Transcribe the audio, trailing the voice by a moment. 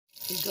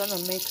We're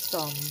gonna make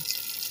some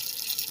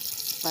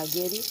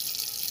spaghetti,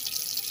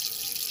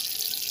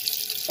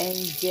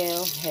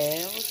 angel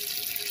hair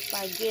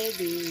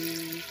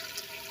spaghetti.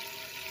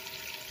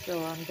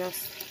 So I'm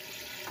just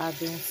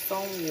adding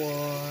some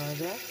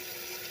water.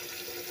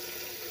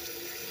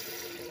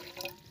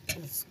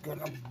 It's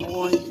gonna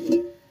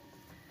boil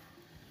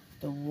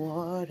the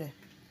water.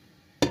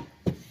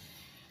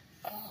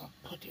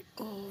 Put the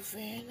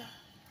oven,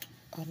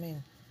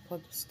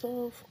 put the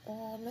stove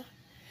on,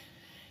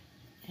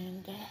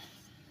 and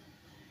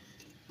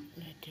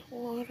let the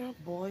water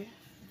boil.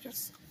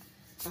 Just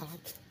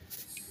add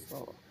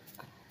salt.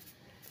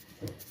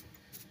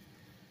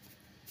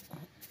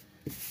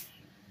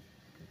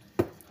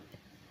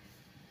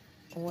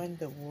 When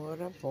the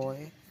water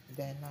boils,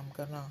 then I'm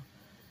gonna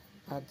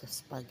add the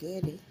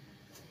spaghetti.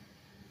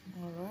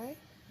 Alright,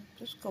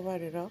 just cover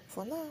it up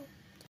for now.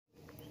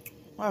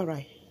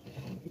 Alright,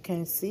 you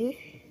can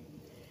see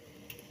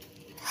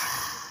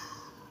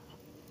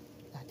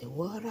that the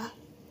water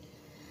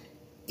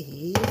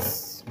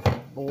is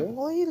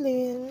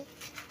boiling.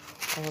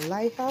 All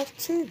I have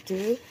to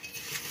do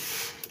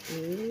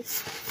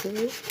is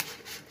to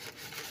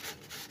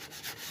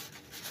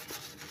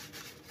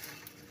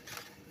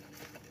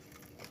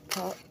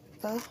put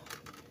the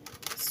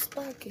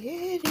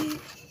spaghetti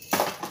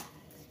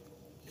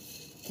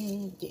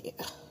in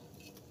there.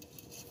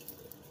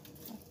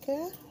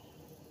 Okay,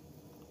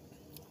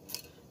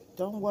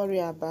 don't worry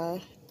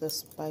about the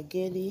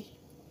spaghetti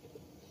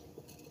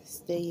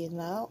staying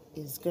out.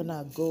 It's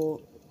gonna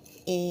go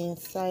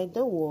inside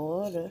the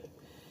water,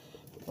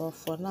 but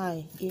for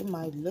now it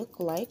might look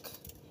like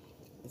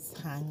it's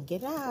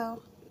hanging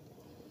out.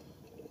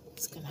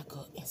 It's gonna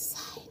go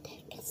inside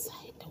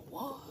the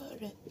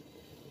water,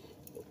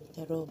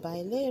 little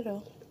by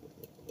little,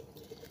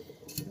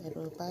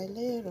 little by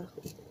little.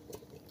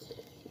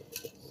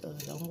 So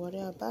don't worry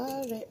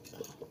about it.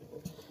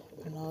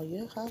 And all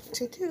you have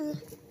to do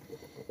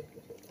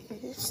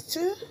is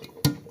to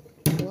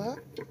what?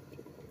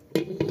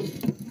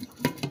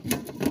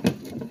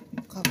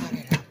 Cover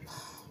it up.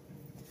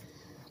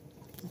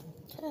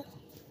 Okay.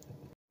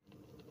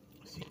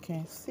 As you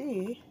can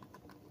see,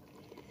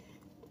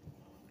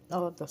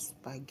 all the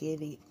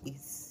spaghetti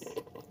is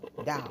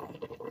down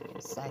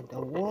inside the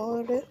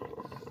water.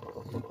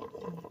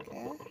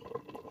 Okay.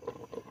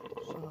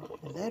 So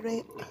let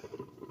it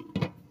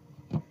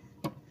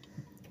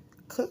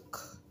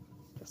cook.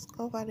 Just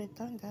cover it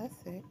and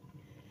that's it.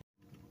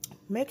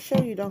 Make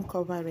sure you don't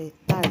cover it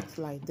tight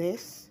like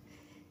this.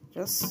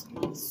 Just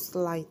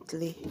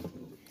slightly. You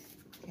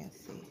can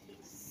see,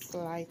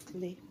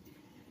 slightly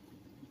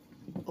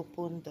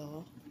open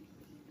the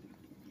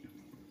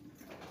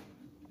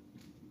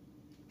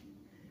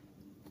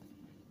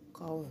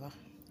cover.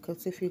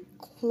 Because if you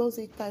close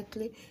it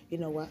tightly, you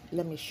know what?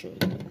 Let me show you.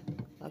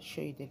 I'll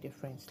show you the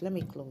difference. Let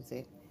me close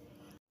it.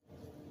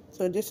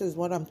 So this is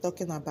what I'm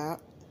talking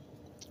about.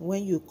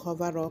 When you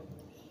cover up,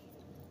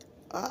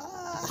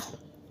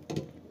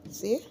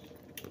 see?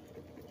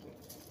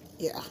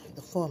 Yeah,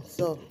 the foam.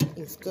 So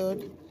it's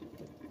good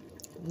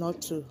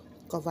not to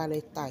cover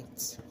it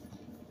tight.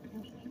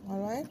 All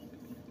right.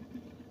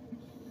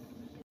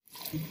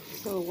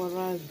 So what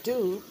I'll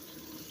do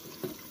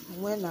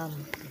when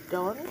I'm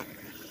done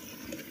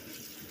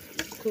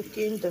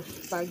cooking the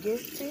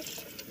spaghetti,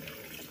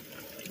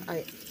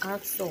 I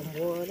add some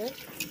water.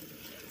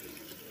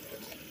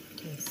 You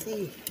can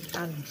see,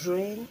 and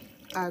drain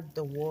out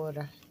the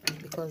water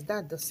because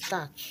that's the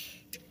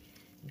starch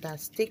that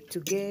stick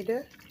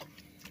together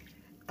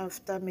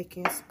after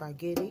making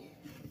spaghetti.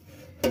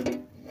 I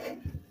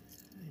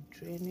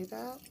drain it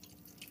out.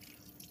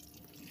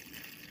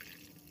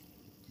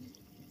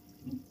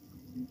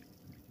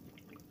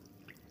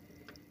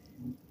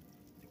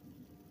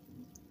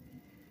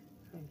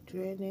 I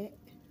drain it,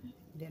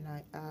 then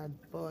I add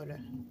butter.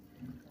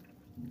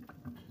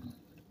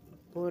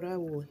 Butter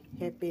will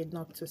help it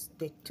not to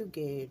stick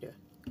together,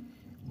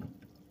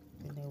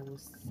 and it will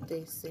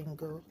stay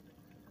single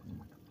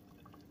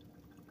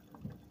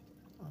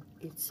on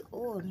its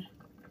own.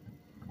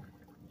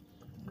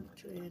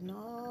 Drain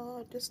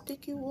all the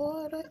sticky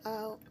water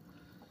out.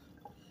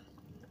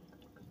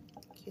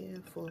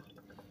 Careful.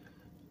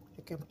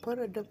 You can put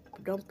it up,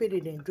 don't put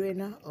it in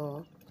drainer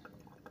or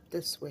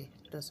this way,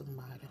 doesn't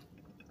matter.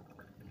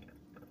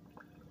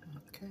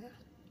 Okay.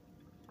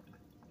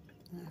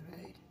 All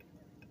right.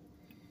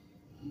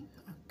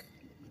 Okay.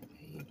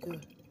 There you go.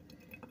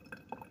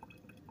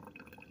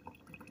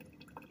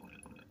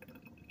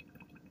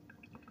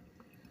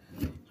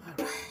 All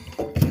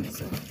right.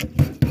 So,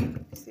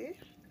 see?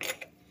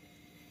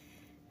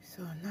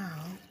 So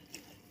now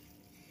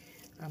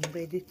I'm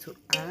ready to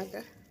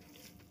add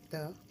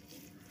the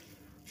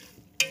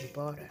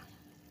butter.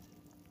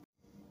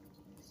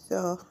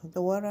 So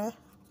the water,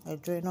 I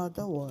drain out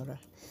the water.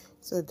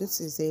 So this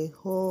is a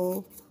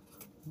whole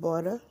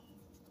butter,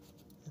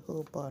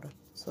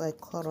 So I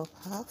cut off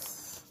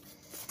half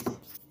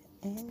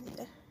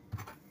and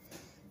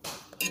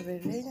put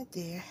it in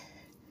there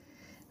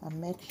and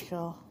make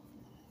sure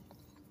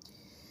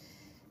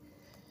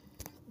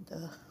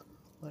the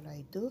what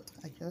I do,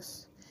 I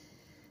just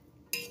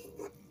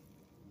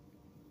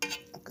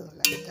go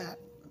like that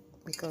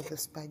because the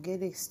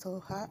spaghetti is still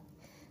hot.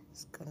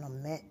 It's gonna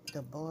melt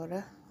the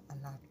butter,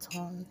 and I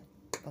turn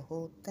the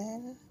whole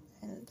thing,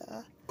 and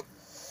that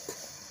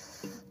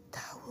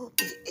will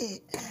be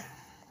it.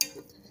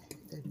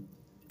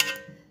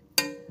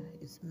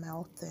 It's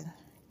melting.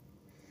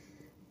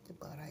 The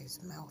butter is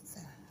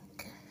melting.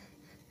 Okay.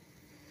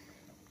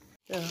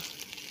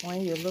 So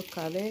when you look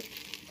at it,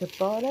 the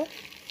butter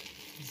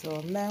is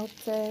all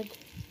melted,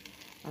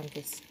 and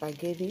the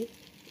spaghetti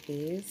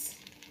is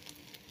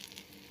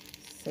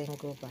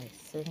single by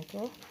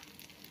single.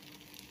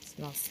 It's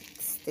not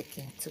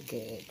sticking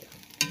together.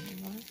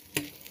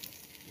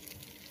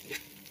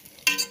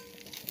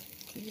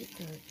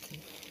 Okay.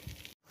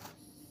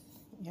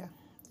 Yeah,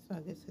 so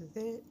this is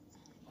it.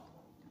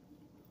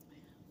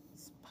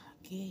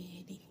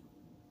 Spaghetti.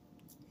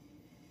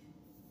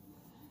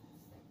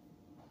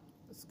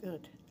 It's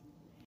good.